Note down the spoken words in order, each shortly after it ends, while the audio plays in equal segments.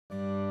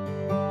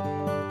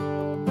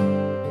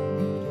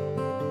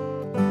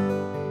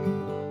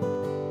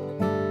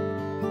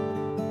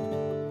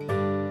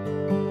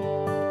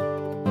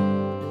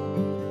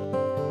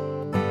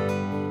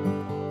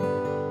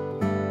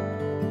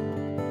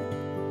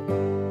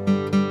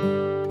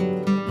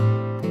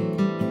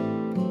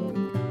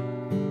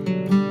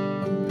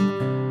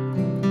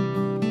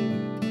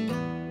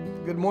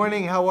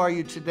morning. How are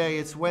you today?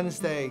 It's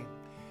Wednesday.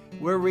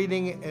 We're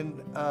reading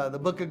in the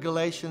book of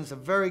Galatians, a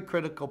very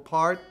critical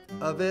part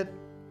of it.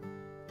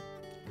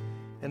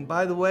 And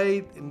by the way,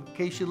 in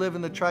case you live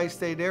in the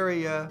tri-state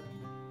area,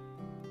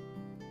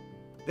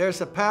 there's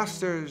a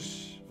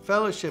pastor's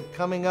fellowship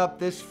coming up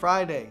this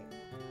Friday.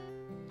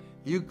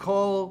 You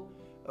call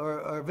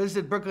or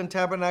visit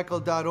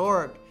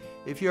brooklyntabernacle.org.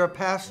 If you're a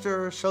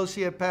pastor,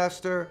 associate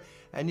pastor,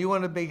 and you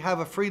want to have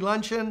a free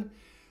luncheon,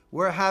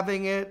 we're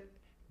having it.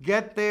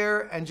 Get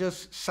there and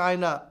just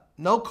sign up.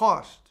 No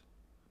cost.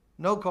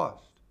 No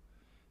cost.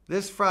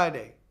 This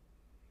Friday,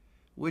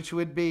 which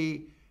would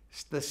be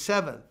the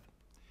 7th.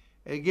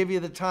 It'll give you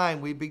the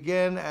time. We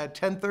begin at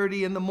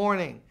 10:30 in the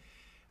morning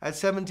at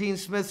 17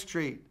 Smith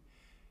Street.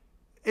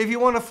 If you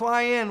want to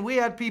fly in, we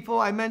had people,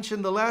 I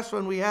mentioned the last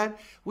one we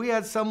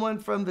had someone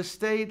from the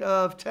state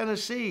of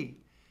Tennessee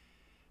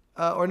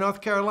or North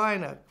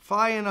Carolina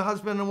fly in, a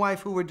husband and wife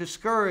who were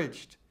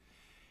discouraged.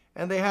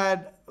 And they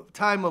had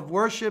time of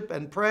worship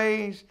and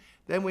praise.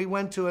 Then we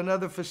went to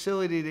another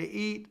facility to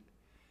eat.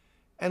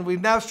 And we've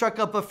now struck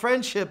up a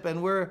friendship,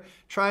 and we're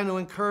trying to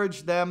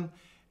encourage them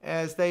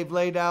as they've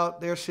laid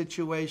out their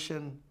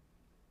situation.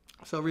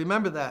 So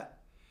remember that.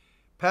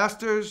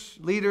 Pastors,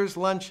 Leaders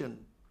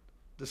Luncheon,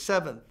 the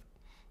 7th,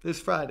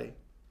 this Friday.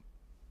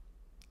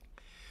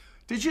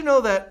 Did you know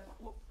that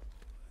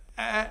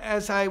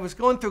as I was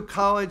going through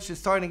college and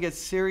starting to get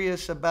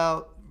serious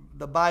about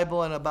the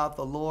Bible and about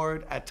the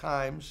Lord at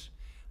times,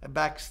 I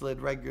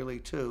backslid regularly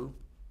too,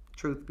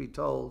 truth be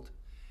told.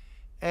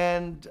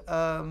 And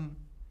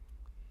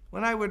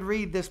when I would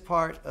read this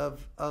part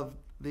of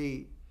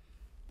the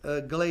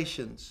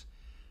Galatians,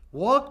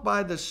 walk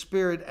by the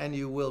Spirit and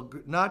you will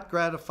not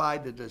gratify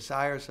the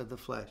desires of the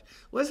flesh.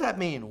 What does that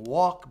mean,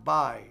 walk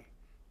by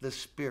the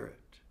Spirit?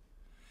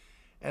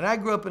 And I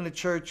grew up in a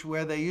church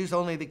where they used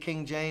only the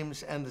King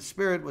James, and the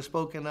Spirit was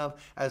spoken of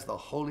as the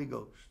Holy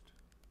Ghost.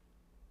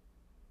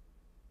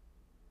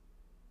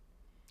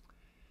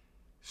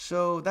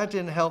 So that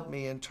didn't help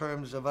me in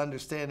terms of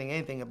understanding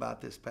anything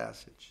about this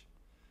passage.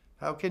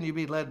 How can you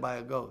be led by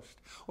a ghost?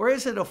 Or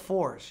is it a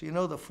force? You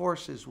know, the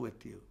force is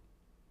with you.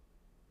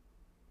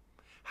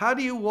 How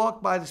do you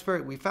walk by the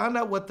Spirit? We found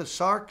out what the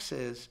sarx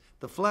is,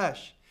 the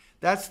flesh.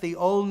 That's the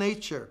old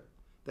nature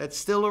that's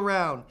still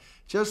around.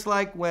 Just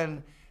like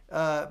when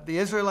the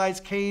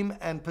Israelites came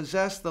and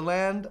possessed the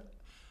land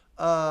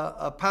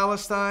of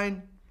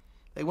Palestine,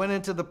 they went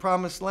into the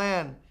promised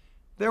land.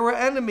 There were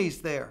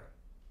enemies there.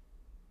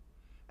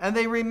 And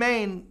they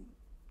remain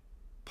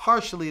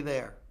partially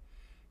there.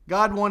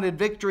 God wanted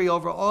victory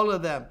over all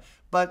of them,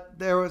 but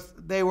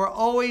they were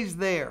always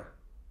there.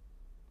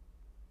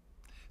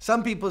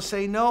 Some people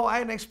say, no, I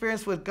had an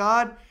experience with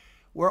God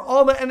where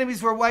all the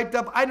enemies were wiped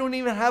up. I don't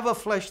even have a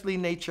fleshly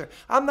nature.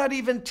 I'm not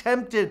even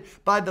tempted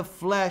by the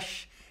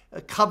flesh,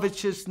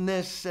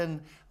 covetousness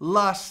and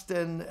lust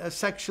and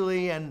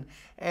sexually and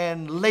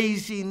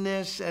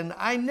laziness. And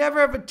I never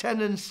have a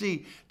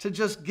tendency to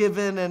just give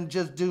in and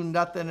just do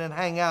nothing and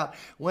hang out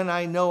when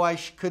I know I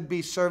could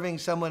be serving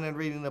someone and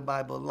reading the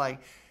Bible. Like,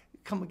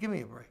 come on, give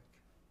me a break.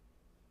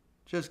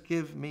 Just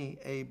give me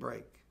a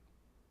break.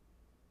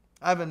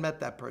 I haven't met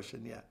that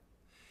person yet.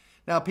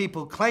 Now,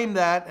 people claim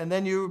that, and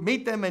then you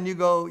meet them and you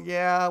go,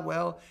 yeah,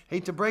 well,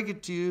 hate to break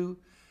it to you,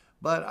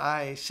 but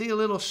I see a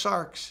little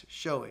sarx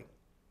showing.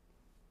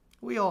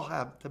 We all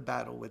have to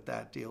battle with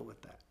that, deal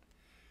with that.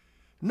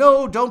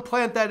 No, don't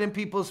plant that in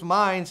people's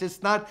minds.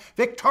 It's not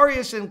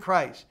victorious in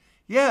Christ.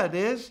 Yeah, it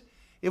is.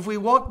 If we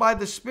walk by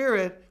the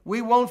Spirit,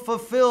 we won't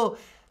fulfill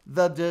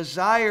the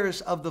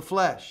desires of the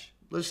flesh.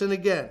 Listen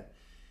again.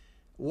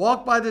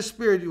 Walk by the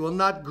Spirit, you will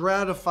not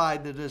gratify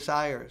the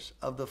desires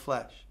of the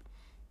flesh.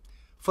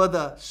 For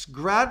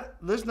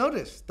let's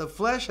notice, the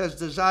flesh has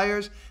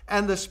desires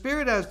and the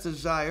Spirit has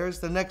desires,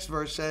 the next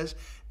verse says,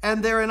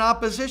 and they're in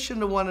opposition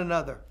to one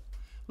another.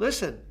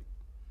 Listen,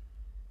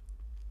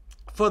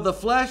 for the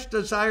flesh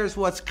desires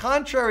what's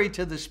contrary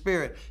to the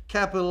Spirit,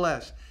 capital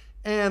S,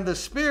 and the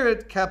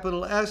Spirit,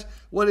 capital S,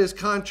 what is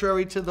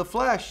contrary to the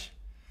flesh.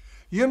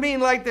 You mean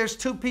like there's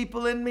two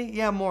people in me?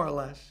 Yeah, more or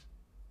less.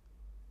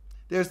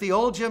 There's the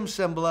old Jim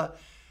Cymbala,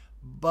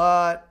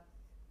 but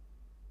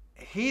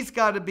he's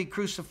got to be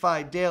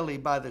crucified daily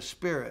by the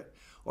Spirit,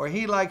 or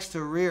he likes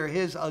to rear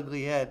his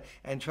ugly head,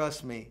 and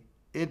trust me,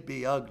 it'd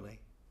be ugly.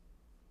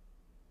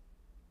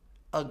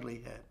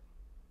 Ugly head.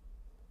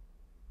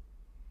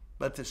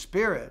 But the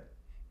Spirit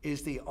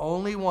is the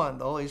only one,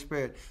 the Holy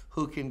Spirit,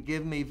 who can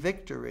give me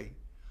victory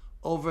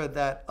over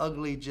that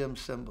ugly Jim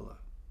Cymbala.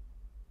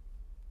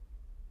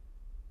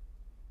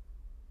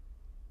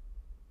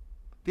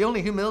 The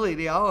only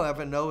humility I'll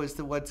ever know is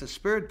what the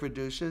Spirit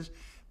produces,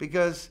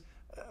 because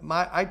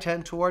I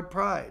tend toward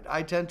pride.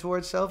 I tend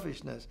toward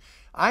selfishness.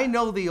 I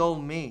know the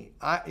old me.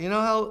 You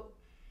know how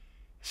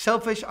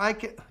selfish I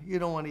can? You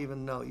don't want to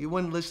even know. You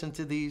wouldn't listen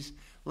to these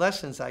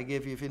lessons I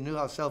give you if you knew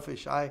how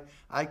selfish I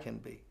can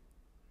be.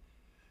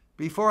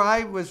 Before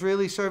I was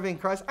really serving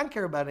Christ, I didn't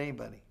care about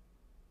anybody.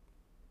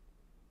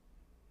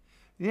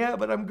 Yeah,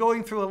 but I'm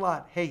going through a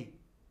lot. Hey,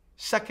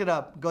 suck it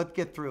up. Go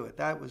get through it.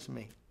 That was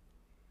me.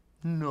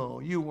 No,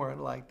 you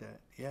weren't like that.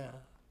 Yeah.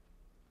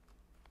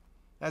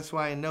 That's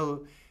why I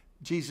know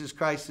Jesus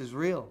Christ is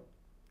real.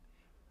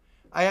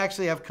 I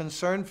actually have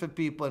concern for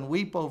people and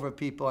weep over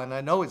people, and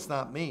I know it's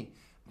not me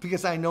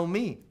because I know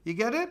me. You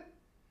get it?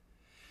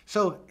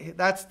 So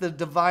that's the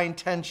divine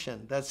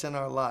tension that's in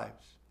our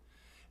lives.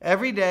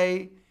 Every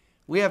day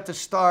we have to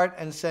start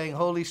and saying,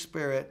 Holy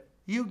Spirit,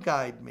 you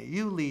guide me,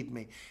 you lead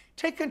me.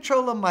 Take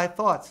control of my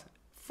thoughts.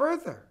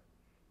 Further,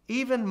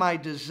 even my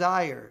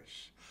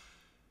desires,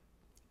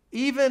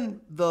 even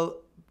the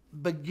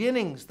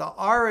beginnings, the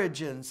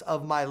origins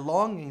of my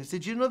longings.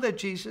 Did you know that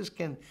Jesus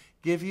can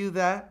give you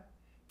that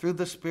through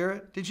the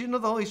Spirit? Did you know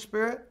the Holy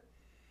Spirit?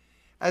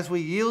 As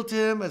we yield to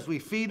Him, as we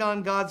feed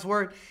on God's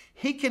Word,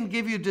 He can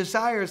give you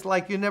desires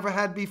like you never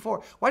had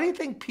before. Why do you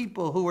think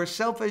people who are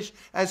selfish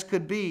as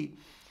could be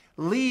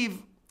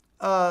leave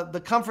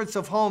the comforts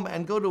of home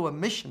and go to a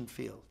mission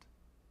field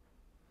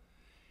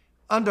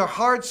under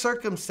hard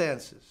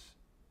circumstances?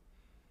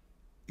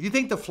 You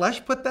think the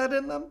flesh put that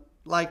in them?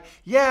 Like,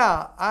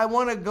 yeah, I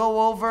want to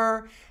go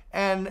over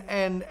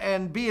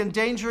and be in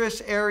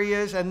dangerous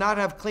areas and not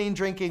have clean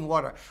drinking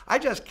water. I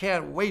just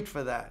can't wait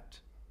for that.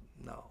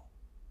 No,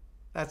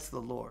 that's the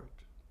Lord.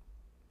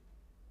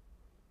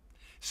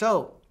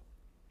 So,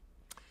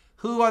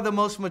 who are the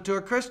most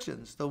mature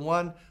Christians? The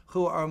one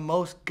who are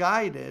most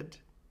guided,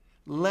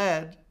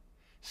 led,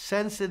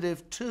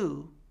 sensitive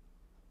to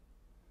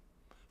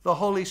the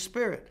Holy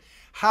Spirit.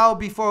 How,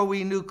 before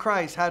we knew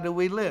Christ, how do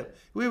we live?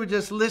 We were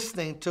just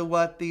listening to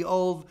what the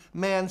old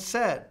man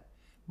said.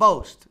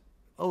 Boast.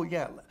 Oh,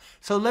 yeah.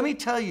 So let me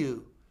tell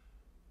you,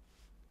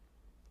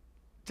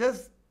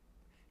 just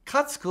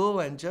cut school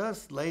and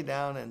just lay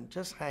down and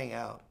just hang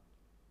out.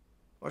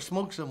 Or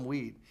smoke some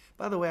weed.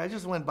 By the way, I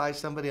just went by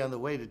somebody on the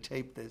way to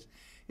tape this.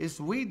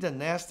 Is weed the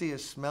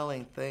nastiest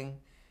smelling thing?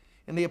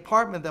 In the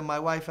apartment that my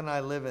wife and I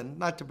live in,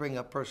 not to bring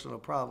up personal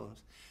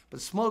problems, but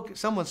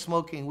someone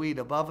smoking weed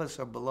above us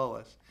or below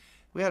us,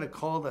 we had to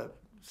call the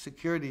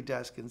security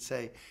desk and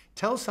say,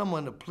 tell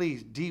someone to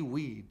please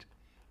de-weed,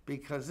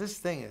 because this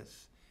thing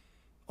is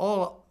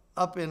all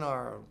up in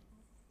our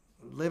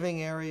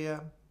living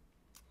area.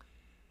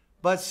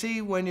 But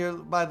see, when you're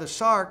by the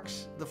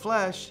sarks, the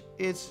flesh,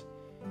 it's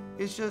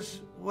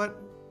just what?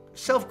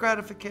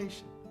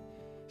 Self-gratification.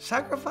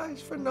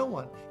 Sacrifice for no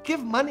one.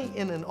 Give money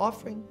in an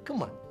offering.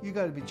 Come on, you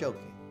got to be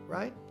joking,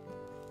 right?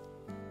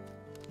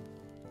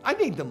 I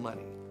need the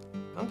money.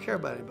 I don't care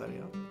about anybody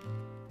else.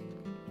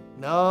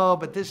 No,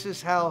 but this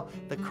is how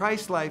the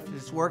Christ life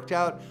is worked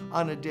out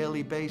on a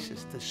daily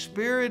basis. The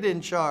Spirit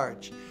in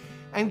charge.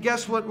 And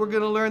guess what we're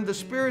going to learn the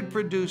Spirit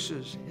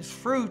produces? Is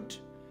fruit.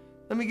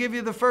 Let me give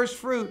you the first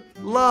fruit.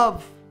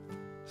 Love.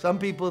 Some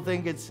people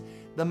think it's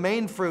the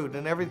main fruit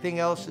and everything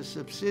else is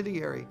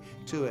subsidiary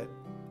to it.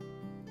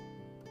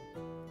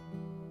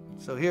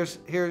 So here's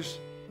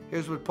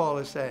what Paul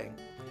is saying.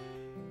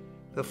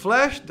 The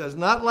flesh does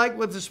not like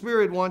what the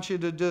Spirit wants you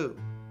to do.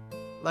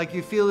 Like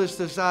you feel this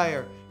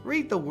desire.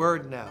 Read the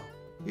Word now.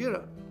 You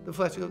know, the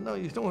flesh goes, no,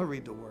 you don't want to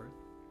read the Word.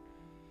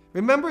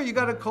 Remember, you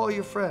got to call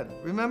your friend.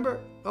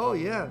 Remember? Oh,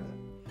 yeah.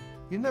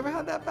 You never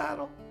had that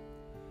battle?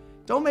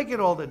 Don't make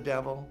it all the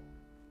devil.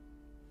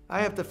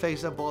 I have to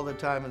face up all the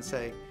time and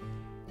say,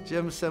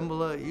 Jim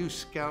Cymbala, you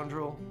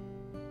scoundrel.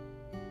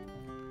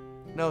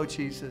 No,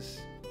 Jesus.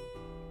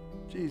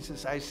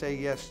 Jesus, I say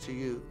yes to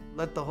you.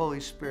 Let the Holy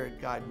Spirit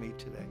guide me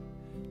today.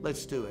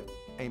 Let's do it.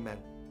 Amen.